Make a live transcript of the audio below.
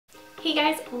Hey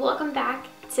guys, welcome back.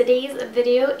 Today's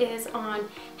video is on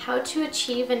how to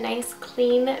achieve a nice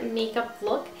clean makeup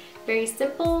look. Very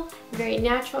simple, very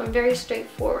natural, and very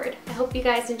straightforward. I hope you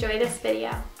guys enjoy this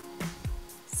video.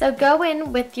 So go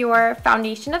in with your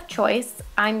foundation of choice.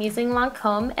 I'm using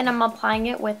Lancome and I'm applying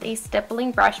it with a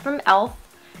stippling brush from e.l.f.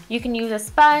 You can use a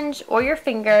sponge or your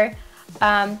finger.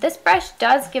 This brush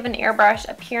does give an airbrush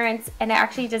appearance and it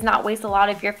actually does not waste a lot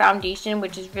of your foundation,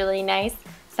 which is really nice.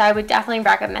 So I would definitely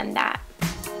recommend that.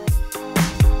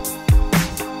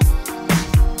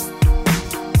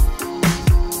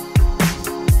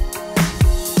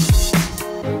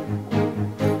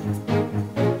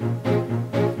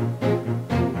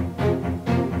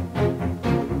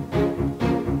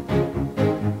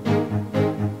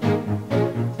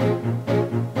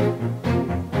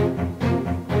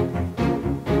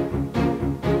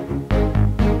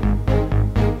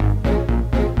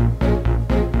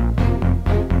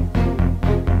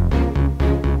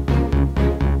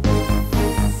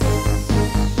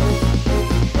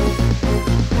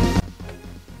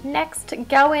 Next,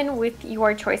 go in with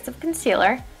your choice of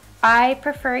concealer. I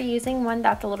prefer using one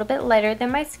that's a little bit lighter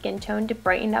than my skin tone to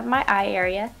brighten up my eye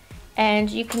area, and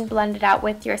you can blend it out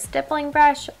with your stippling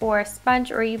brush or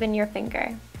sponge or even your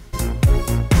finger.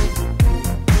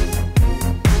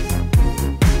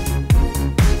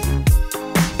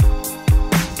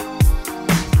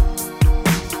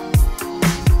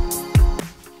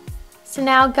 So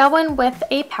now go in with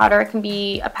a powder. It can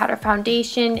be a powder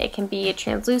foundation, it can be a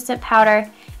translucent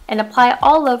powder, and apply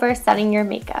all over, setting your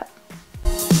makeup.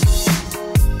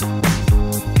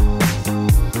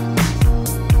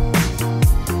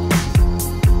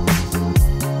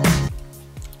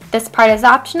 This part is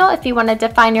optional. If you want to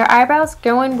define your eyebrows,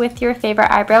 go in with your favorite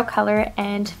eyebrow color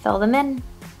and fill them in.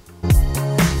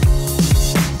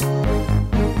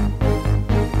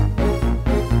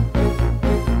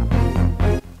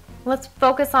 Let's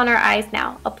focus on our eyes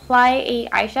now. Apply a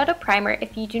eyeshadow primer.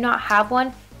 If you do not have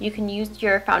one, you can use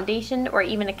your foundation or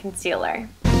even a concealer.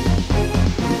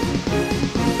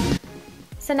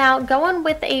 So now go on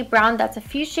with a brown that's a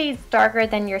few shades darker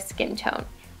than your skin tone.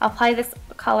 Apply this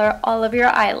color all over your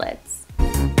eyelids.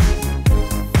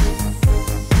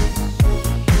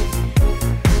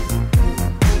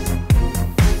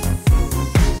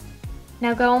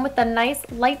 Now go on with a nice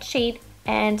light shade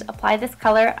and apply this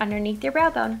color underneath your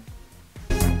brow bone.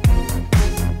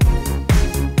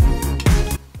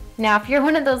 Now, if you're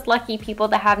one of those lucky people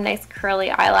that have nice curly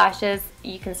eyelashes,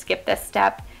 you can skip this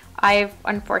step. I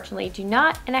unfortunately do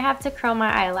not, and I have to curl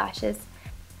my eyelashes.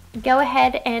 Go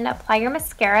ahead and apply your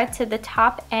mascara to the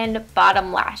top and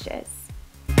bottom lashes.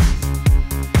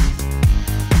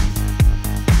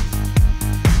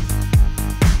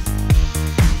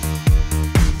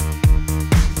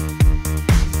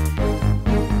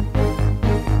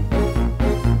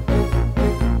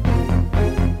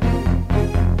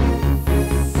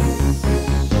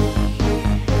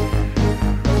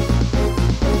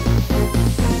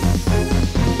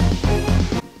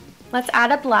 Let's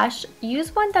add a blush.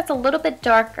 Use one that's a little bit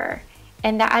darker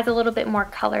and that adds a little bit more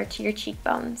color to your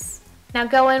cheekbones. Now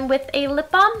go in with a lip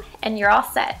balm and you're all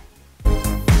set.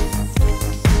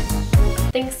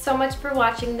 Thanks so much for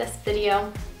watching this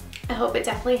video. I hope it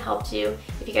definitely helped you.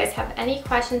 If you guys have any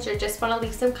questions or just want to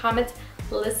leave some comments,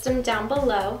 list them down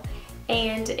below.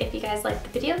 And if you guys like the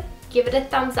video, give it a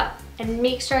thumbs up and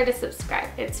make sure to subscribe.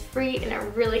 It's free and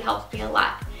it really helps me a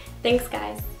lot. Thanks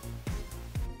guys.